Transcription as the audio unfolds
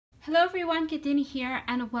Hello everyone, Kitin here,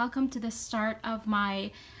 and welcome to the start of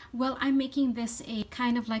my, I'm making this a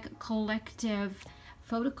kind of like a collective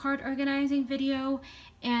photo card organizing video,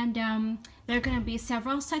 and there are going to be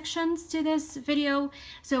several sections to this video.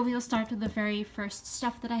 So we'll start with the very first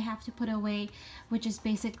stuff that I have to put away, which is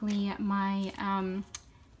basically my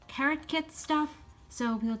carrot kit stuff.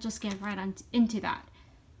 So we'll just get right on into that.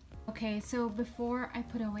 Okay, so before I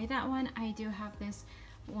put away that one, I do have this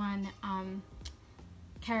one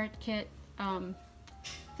carrot kit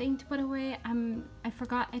thing to put away. I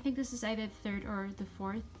forgot. I think this is either the third or the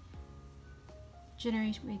fourth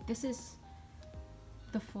generation. Wait, this is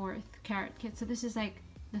the fourth carrot kit, so this is like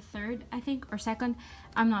the third, I think, or second.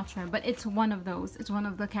 I'm not sure, but it's one of those. It's one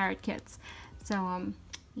of the carrot kits. So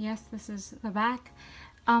yes, this is the back.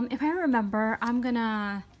 If I remember, I'm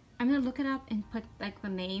gonna look it up and put like the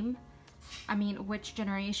name, I mean which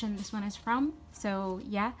generation this one is from. So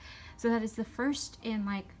yeah, so that is the first in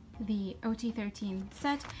like the OT13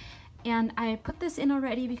 set, and I put this in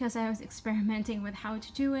already because I was experimenting with how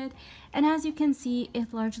to do it, and as you can see,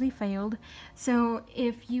 it largely failed. So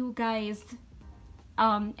if you guys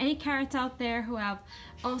any carrots out there who have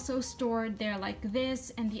also stored their like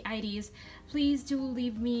this and the IDs, please do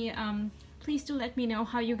leave me please do let me know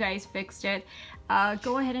how you guys fixed it.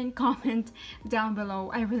 Go ahead and comment down below.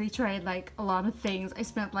 I really tried like a lot of things. I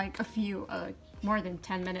spent like a few more than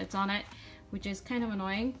 10 minutes on it, which is kind of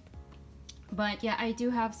annoying. But yeah, I do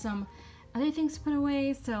have some other things to put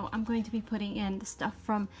away, so I'm going to be putting in the stuff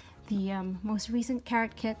from the most recent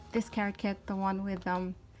carrot kit, this carrot kit, the one with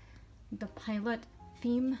the pilot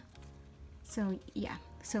theme. So yeah,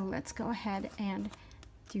 so let's go ahead and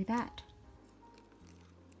do that.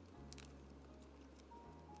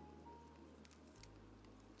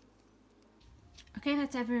 Okay,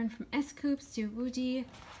 that's everyone from S-Coops to Woody,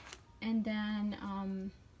 and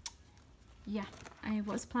then yeah, I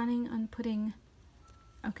was planning on putting,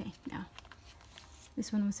 okay, no,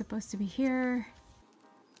 this one was supposed to be here.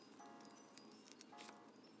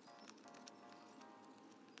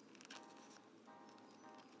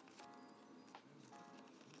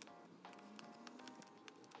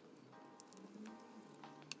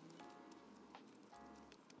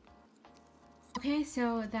 Okay,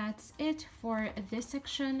 so that's it for this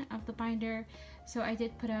section of the binder. So I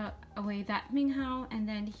did put away that Minghao, and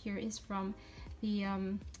then here is from the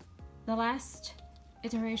last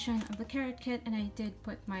iteration of the carrot kit, and I did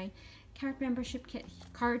put my carrot membership kit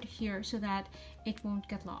card here so that it won't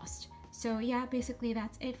get lost. So yeah, basically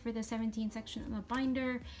that's it for the 17 section of the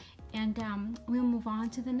binder, and we'll move on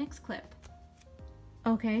to the next clip.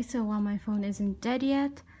 Okay, so while my phone isn't dead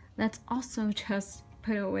yet, let's also just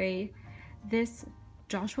put away this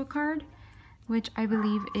Joshua card, which I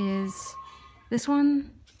believe is this one.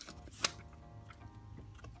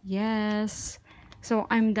 Yes, so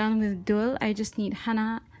I'm done with Duel. I just need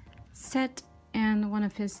Hana set and one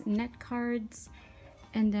of his net cards,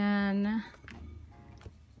 and then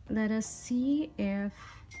let us see if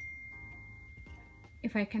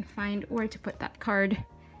I can find where to put that card.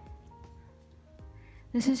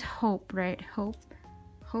 This is Hope, right? Hope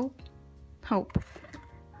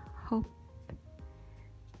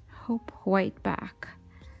white back,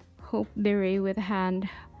 Hope berry with hand.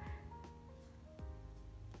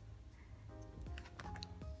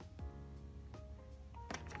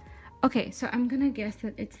 Okay, so I'm gonna guess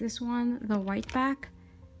that it's this one, the white back.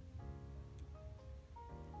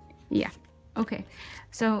 Yeah, okay,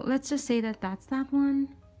 so let's just say that that's that one.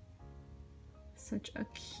 Such a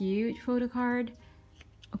cute photo card.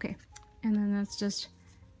 Okay, and then let's just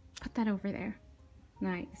put that over there.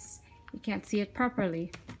 Nice. You can't see it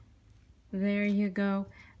properly. There you go.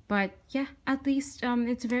 But yeah, at least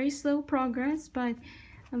it's very slow progress, but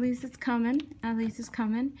at least it's coming. At least it's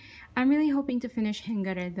coming. I'm really hoping to finish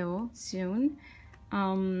Hengare though soon,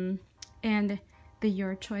 and the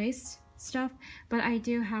Your Choice stuff. But I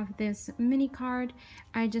do have this mini card.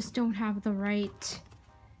 I just don't have the right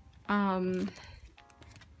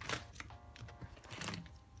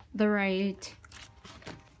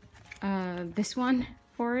this one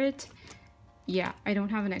for it. Yeah, I don't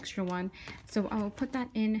have an extra one, so I will put that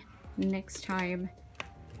in next time.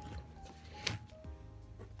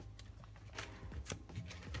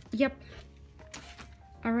 Yep.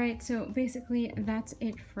 All right, so basically that's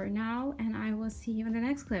it for now, and I will see you in the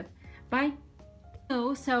next clip. Bye.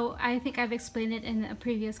 So I think I've explained it in a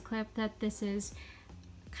previous clip that this is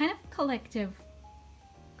kind of a collective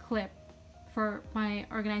clip for my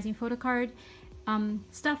organizing photo card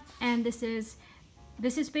stuff, and this is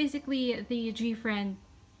basically the G-Friend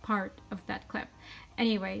part of that clip.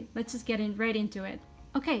 Anyway, let's just get right into it.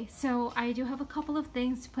 Okay, so I do have a couple of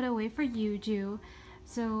things to put away for Yuju.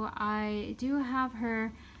 So I do have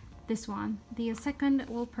her, this one, the second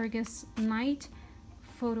Walpurgis Night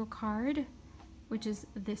photo card, which is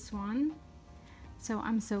this one. So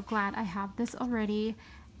I'm so glad I have this already.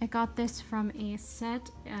 I got this from a set.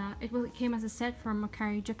 It came as a set from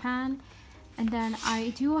Makari Japan. And then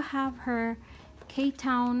I do have her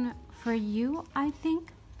K-Town for You, I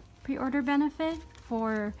think, pre-order benefit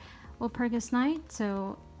for Walpurgis Night.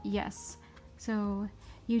 So yes, so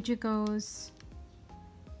Yuju goes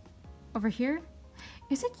over here.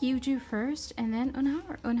 Is it Yuju first and then Unha,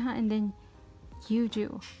 or Unha and then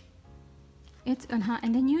Yuju? It's Unha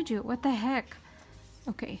and then Yuju. What the heck?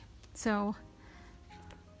 Okay, so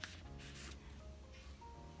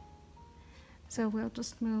we'll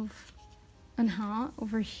just move Unha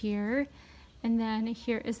over here, and then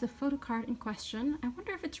here is the photo card in question. I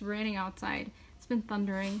wonder if it's raining outside. It's been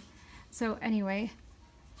thundering. So anyway,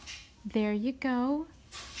 there you go.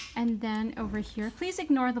 And then over here, please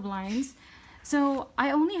ignore the blinds. So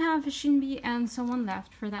I only have Shinbi and someone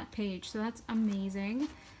left for that page, so that's amazing.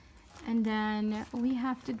 And then we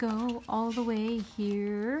have to go all the way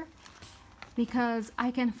here because I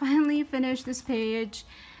can finally finish this page.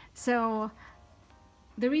 So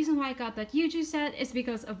the reason why I got that Yuju set is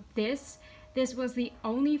because of this. This was the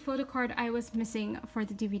only photo card I was missing for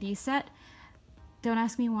the DVD set. Don't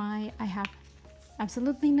ask me why. I have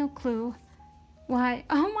absolutely no clue why.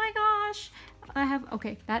 Oh my gosh! I have,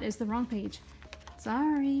 okay, that is the wrong page.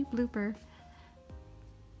 Sorry, blooper.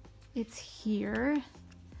 It's here.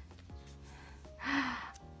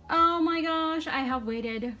 Oh my gosh, I have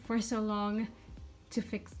waited for so long to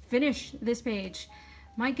finish this page.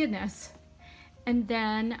 My goodness. And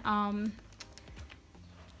then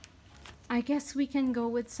I guess we can go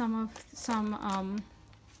with some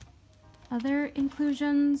other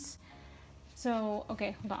inclusions. So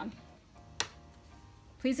okay, hold on.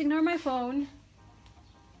 Please ignore my phone.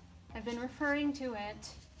 I've been referring to it.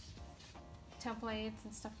 Templates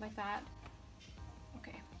and stuff like that.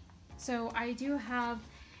 Okay. So I do have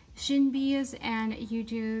Shinbi's and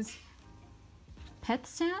Yuju's pet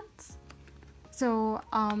stands. So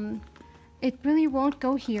it really won't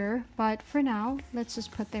go here, but for now, let's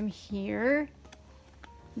just put them here.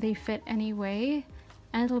 They fit anyway,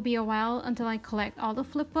 and it'll be a while until I collect all the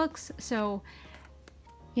flip books. So,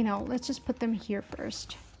 you know, let's just put them here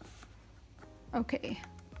first. Okay.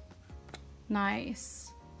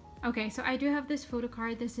 Nice. Okay, so I do have this photo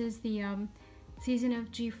card. This is the Season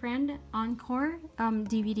of G-Friend Encore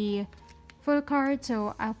DVD photo card.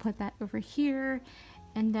 So I'll put that over here.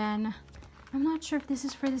 And then I'm not sure if this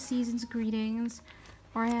is for the Season's Greetings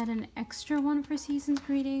or I had an extra one for Season's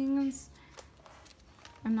Greetings.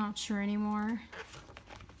 I'm not sure anymore.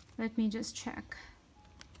 Let me just check.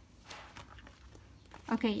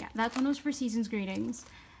 Okay, yeah, that one was for Season's Greetings.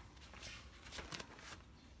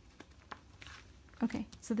 Okay,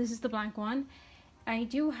 so this is the blank one. I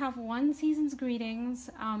do have one Season's Greetings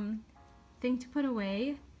thing to put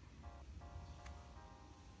away.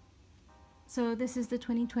 So this is the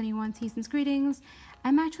 2021 Season's Greetings.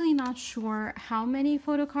 I'm actually not sure how many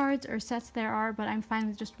photo cards or sets there are, but I'm fine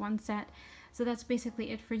with just one set. So that's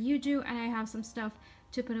basically it for Yuju, and I have some stuff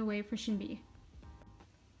to put away for Shinbi.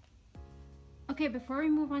 Okay, before we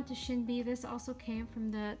move on to Shinbi, this also came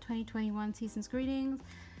from the 2021 Season's Greetings.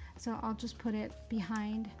 So I'll just put it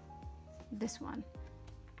behind this one.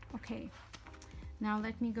 Okay, now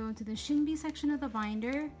let me go to the Shinbi section of the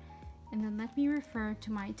binder, and then let me refer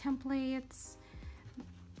to my templates,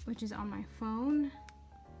 which is on my phone.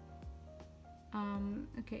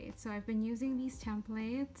 Okay, so I've been using these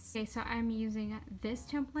templates. Okay, so I'm using this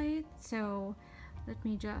template. So let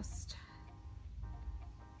me just,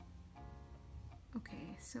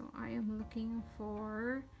 okay, so I am looking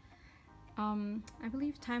for, I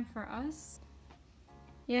believe Time for Us.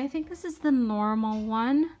 Yeah, I think this is the normal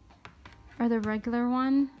one or the regular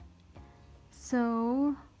one.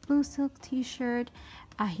 So blue silk t-shirt,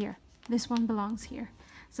 here, this one belongs here.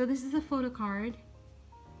 So this is a photo card.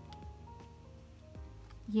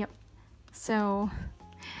 Yep, so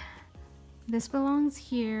this belongs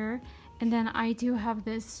here. And then I do have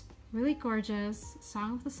this really gorgeous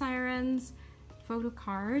Song of the Sirens photo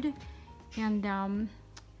card, and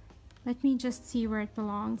let me just see where it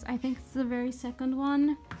belongs. I think it's the very second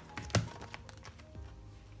one.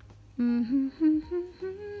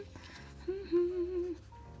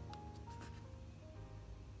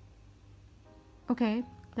 Okay,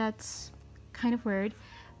 that's kind of weird,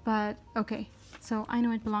 but okay, so I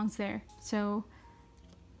know it belongs there, so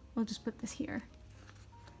we'll just put this here.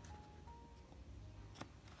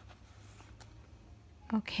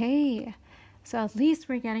 Okay, so at least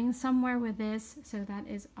we're getting somewhere with this, so that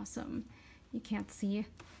is awesome. You can't see.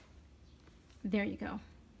 There you go.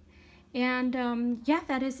 And yeah,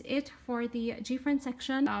 that is it for the GFriend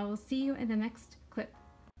section. I'll see you in the next clip.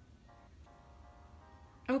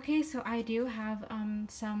 Okay, so I do have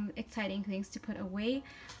some exciting things to put away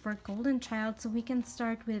for Golden Child. So we can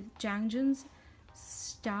start with Jangjun's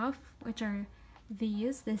stuff, which are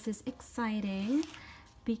these. This is exciting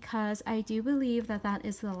because I do believe that that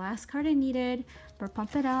is the last card I needed for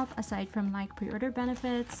Pump It Up, aside from like pre-order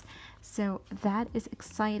benefits. So that is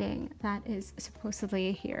exciting. That is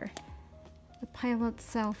supposedly here. The pilot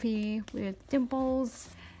selfie with dimples.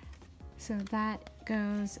 So that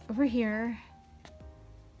goes over here.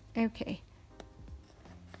 Okay.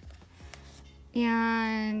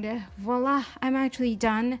 And voila, I'm actually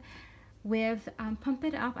done with Pump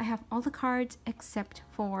It Up. I have all the cards except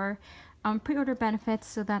for pre-order benefits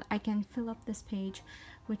so that I can fill up this page,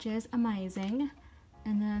 which is amazing.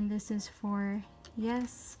 And then this is for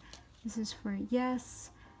yes, this is for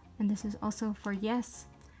yes, and this is also for yes.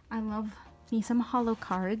 I love me some holo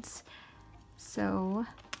cards. So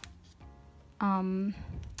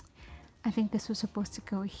I think this was supposed to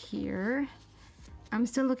go here. I'm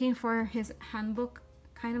still looking for his handbook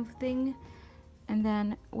kind of thing. And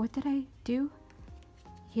then what did I do?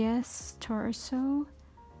 Yes, torso,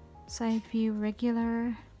 side view,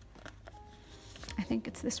 regular. I think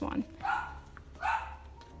it's this one.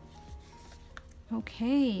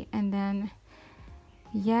 Okay, and then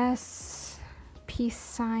yes, peace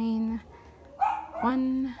sign,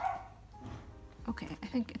 one. Okay, I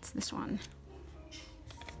think it's this one.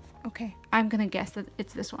 Okay, I'm gonna guess that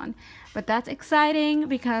it's this one, but that's exciting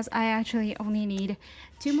because I actually only need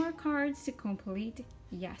 2 more cards to complete.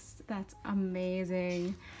 Yes, that's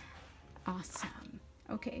amazing. Awesome.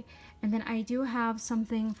 Okay, and then I do have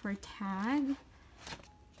something for tag.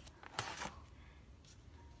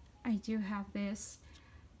 I do have this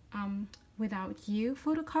Without You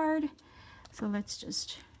photo card. So let's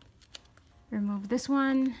just remove this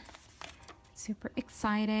one. Super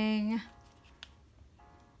exciting.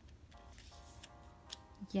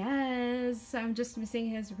 Yes, I'm just missing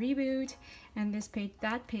his reboot, and this page,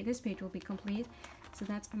 this page will be complete. So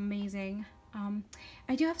that's amazing.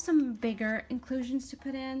 I do have some bigger inclusions to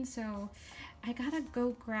put in, so I gotta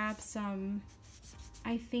go grab some.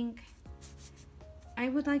 I think I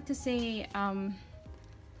would like to say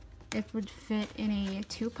it would fit in a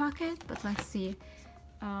 2 pocket, but let's see.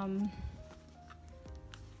 No,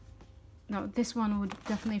 this one would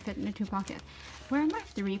definitely fit in a 2 pocket. Where are my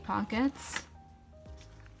 3 pockets?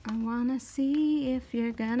 I wanna see if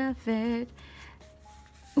you're gonna fit.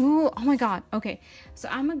 Ooh, oh my god. Okay, so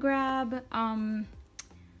I'm gonna grab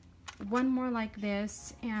one more like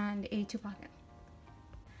this and a 2 pocket.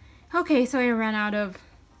 Okay, so I ran out of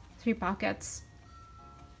 3 pockets.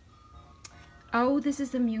 Oh, this is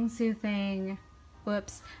the Myungsu thing.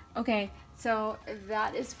 Whoops. Okay, so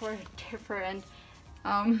that is for different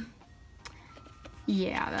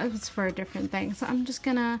yeah, that was for a different thing. So I'm just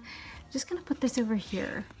gonna put this over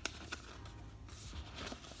here.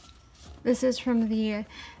 This is from the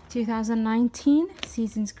 2019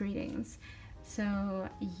 Season's Greetings. So,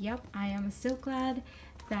 yep, I am so glad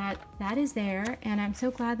that that is there, and I'm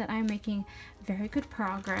so glad that I'm making very good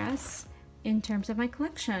progress in terms of my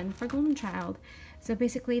collection for Golden Child. So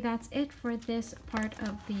basically that's it for this part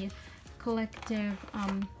of the collective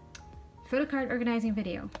photo card organizing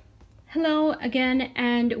video. Hello again,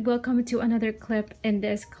 and welcome to another clip in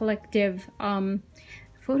this collective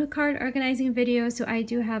photo card organizing video. So I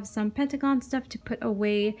do have some Pentagon stuff to put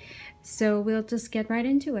away, so we'll just get right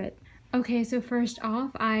into it. Okay, so first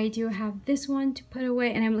off, I do have this one to put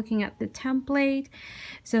away, and I'm looking at the template.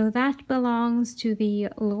 So that belongs to the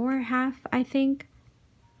lower half, I think.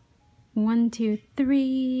 1, 2,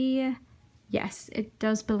 3. Yes, it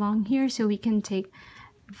does belong here, so we can take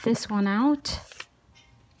this one out.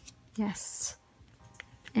 Yes.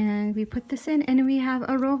 And we put this in, and we have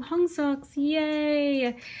a row of hung socks.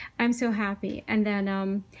 Yay! I'm so happy. And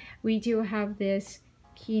then we do have this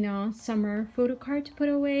Kina summer photo card to put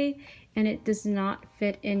away, and it does not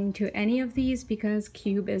fit into any of these because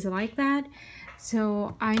Cube is like that.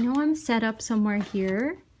 So I know I'm set up somewhere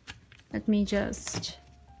here. Let me just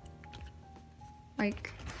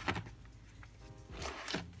like,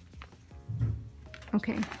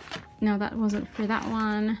 okay, no, that wasn't for that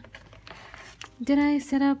one. Did I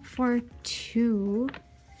set up for 2?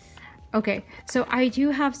 Okay, so I do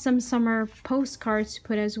have some summer postcards to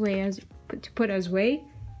put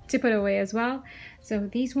away as well. So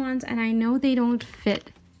these ones, and I know they don't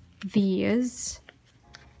fit these.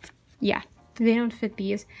 Yeah, they don't fit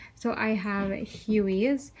these. So I have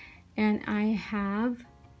Huey's, and I have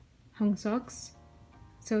hung socks.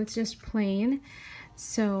 so it's just plain.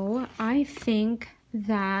 So I think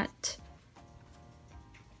that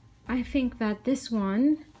this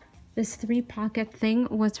one, this 3-pocket thing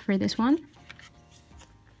was for this one.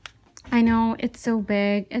 I know it's so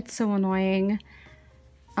big, it's so annoying.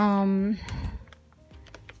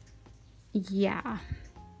 Yeah,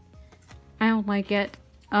 I don't like it.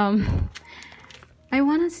 I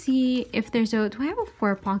want to see if there's a, do I have a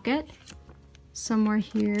 4-pocket somewhere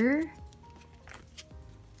here?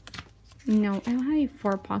 No, I don't have any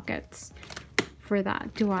 4 pockets for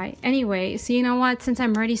that, do I? Anyway, so you know what, since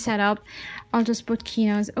I'm already set up, I'll just put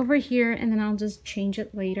Kino's over here and then I'll just change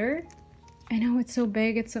it later. I know it's so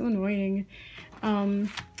big, it's so annoying. And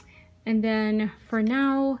then for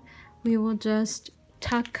now, we will just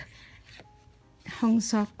tuck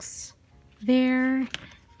Hongseok's there,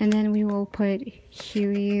 and then we will put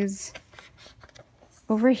Huey's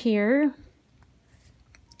over here,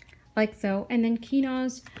 like so, and then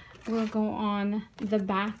Kino's will go on the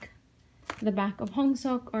back of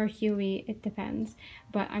Hongseok or Huey, it depends.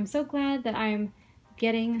 But I'm so glad that I'm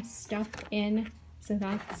getting stuff in, so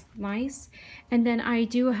that's nice. And then I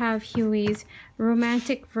do have Huey's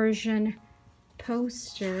romantic version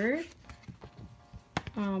poster.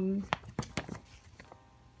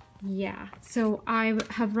 Yeah, so I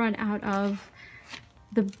have run out of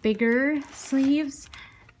the bigger sleeves,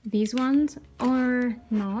 these ones, or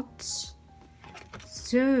not.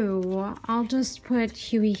 So I'll just put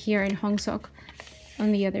Huey here and Hongseok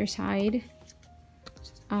on the other side.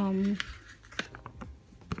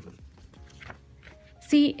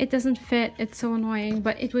 See, it doesn't fit, it's so annoying,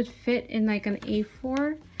 but it would fit in like an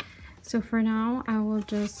A4. So for now, I will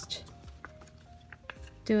just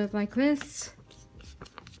do it like this,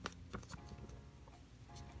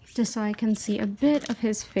 just so I can see a bit of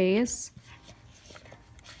his face.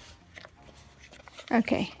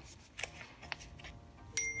 Okay.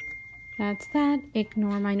 That's that.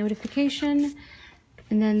 Ignore my notification.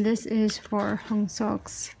 And then this is for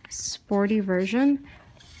Hongseok's sporty version,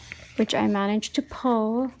 which I managed to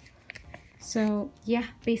pull. So yeah,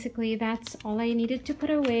 basically that's all I needed to put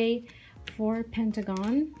away for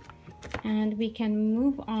Pentagon. And we can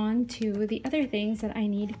move on to the other things that I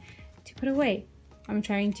need to put away. I'm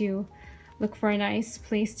trying to look for a nice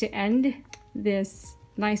place to end this,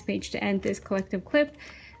 nice page to end this collective clip.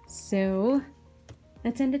 So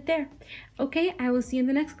let's end it there. Okay, I will see you in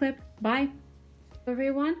the next clip. Bye.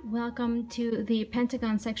 Everyone, welcome to the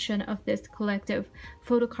Pentagon section of this collective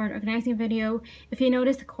photo card organizing video. If you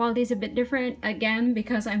notice, the quality is a bit different, again,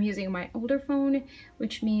 because I'm using my older phone,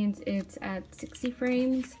 which means it's at 60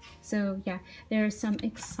 frames. So yeah, there are some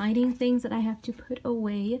exciting things that I have to put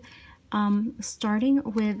away. Starting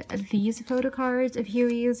with these photo cards of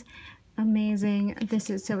Huey's. Amazing. This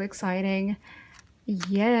is so exciting.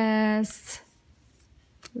 Yes.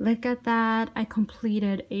 Look at that. I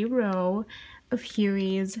completed a row of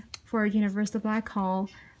Huey's for Universal Black Hole,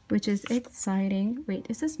 which is exciting. Wait,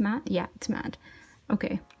 is this matte? Yeah, it's matte.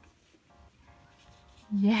 Okay.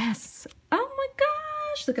 Yes. Oh my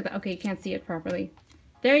gosh. Look at that. Okay, you can't see it properly.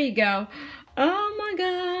 There you go. Oh my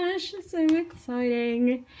gosh. So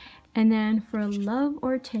exciting. And then for Love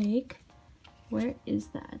or Take, where is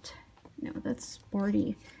that? No, that's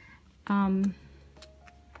sporty.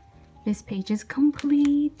 This page is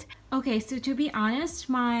complete. Okay, so to be honest,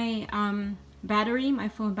 my my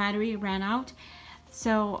phone battery ran out.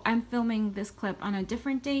 So I'm filming this clip on a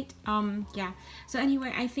different date. Yeah. So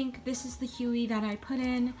anyway, I think this is the Huey that I put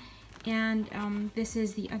in, and this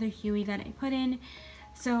is the other Huey that I put in.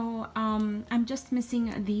 So I'm just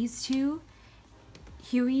missing these two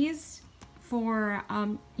Hueys for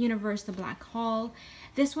Universe the Black Hole.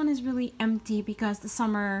 This one is really empty because the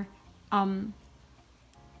summer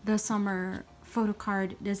photo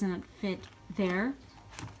card doesn't fit there.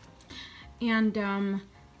 And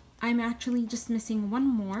I'm actually just missing one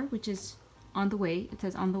more, which is on the way. It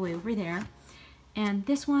says on the way over there. And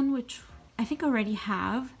this one, which I think I already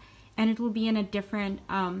have, and it will be in a different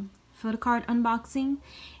photo card unboxing.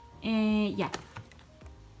 Yeah,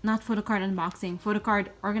 not photo card unboxing, photo card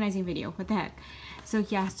organizing video. What the heck? So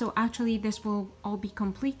yeah, so actually this will all be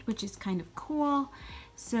complete, which is kind of cool.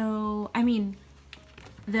 So I mean,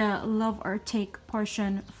 the Love or Take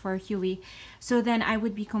portion for Huey. So then I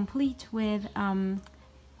would be complete with the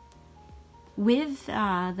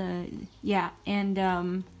yeah, and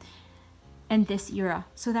this era.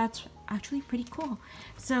 So that's actually pretty cool.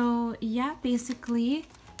 So yeah, basically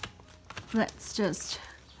let's just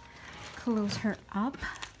close her up.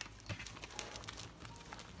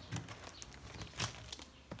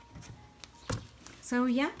 So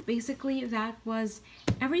yeah, basically that was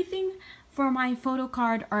everything for my photo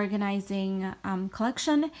card organizing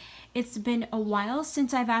collection. It's been a while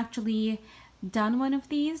since I've actually done one of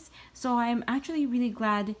these, so I'm actually really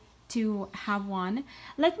glad to have one.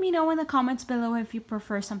 Let me know in the comments below if you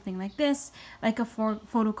prefer something like this, like a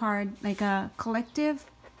photo card, like a collective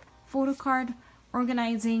photo card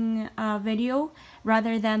organizing video,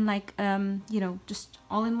 rather than like you know, just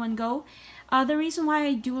all in one go. The reason why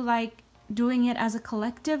I do like doing it as a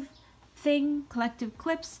collective thing, collective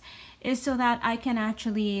clips, is so that I can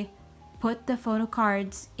actually put the photo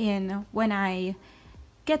cards in when I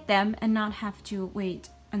get them and not have to wait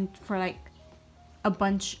and for like a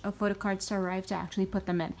bunch of photo cards to arrive to actually put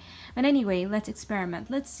them in. But anyway, let's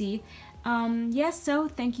experiment. Let's see. Yes, so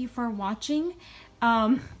thank you for watching.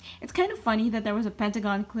 It's kind of funny that there was a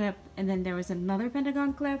pentagon clip and then there was another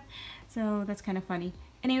pentagon clip, so that's kind of funny.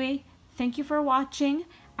 Anyway, thank you for watching.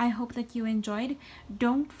 I hope that you enjoyed.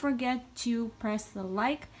 Don't forget to press the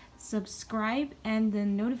like, subscribe, and the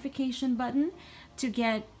notification button to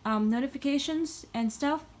get notifications and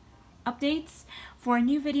stuff, updates for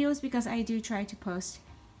new videos, because I do try to post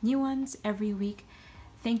new ones every week.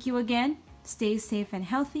 Thank you again. Stay safe and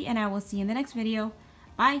healthy, and I will see you in the next video.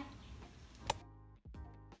 Bye!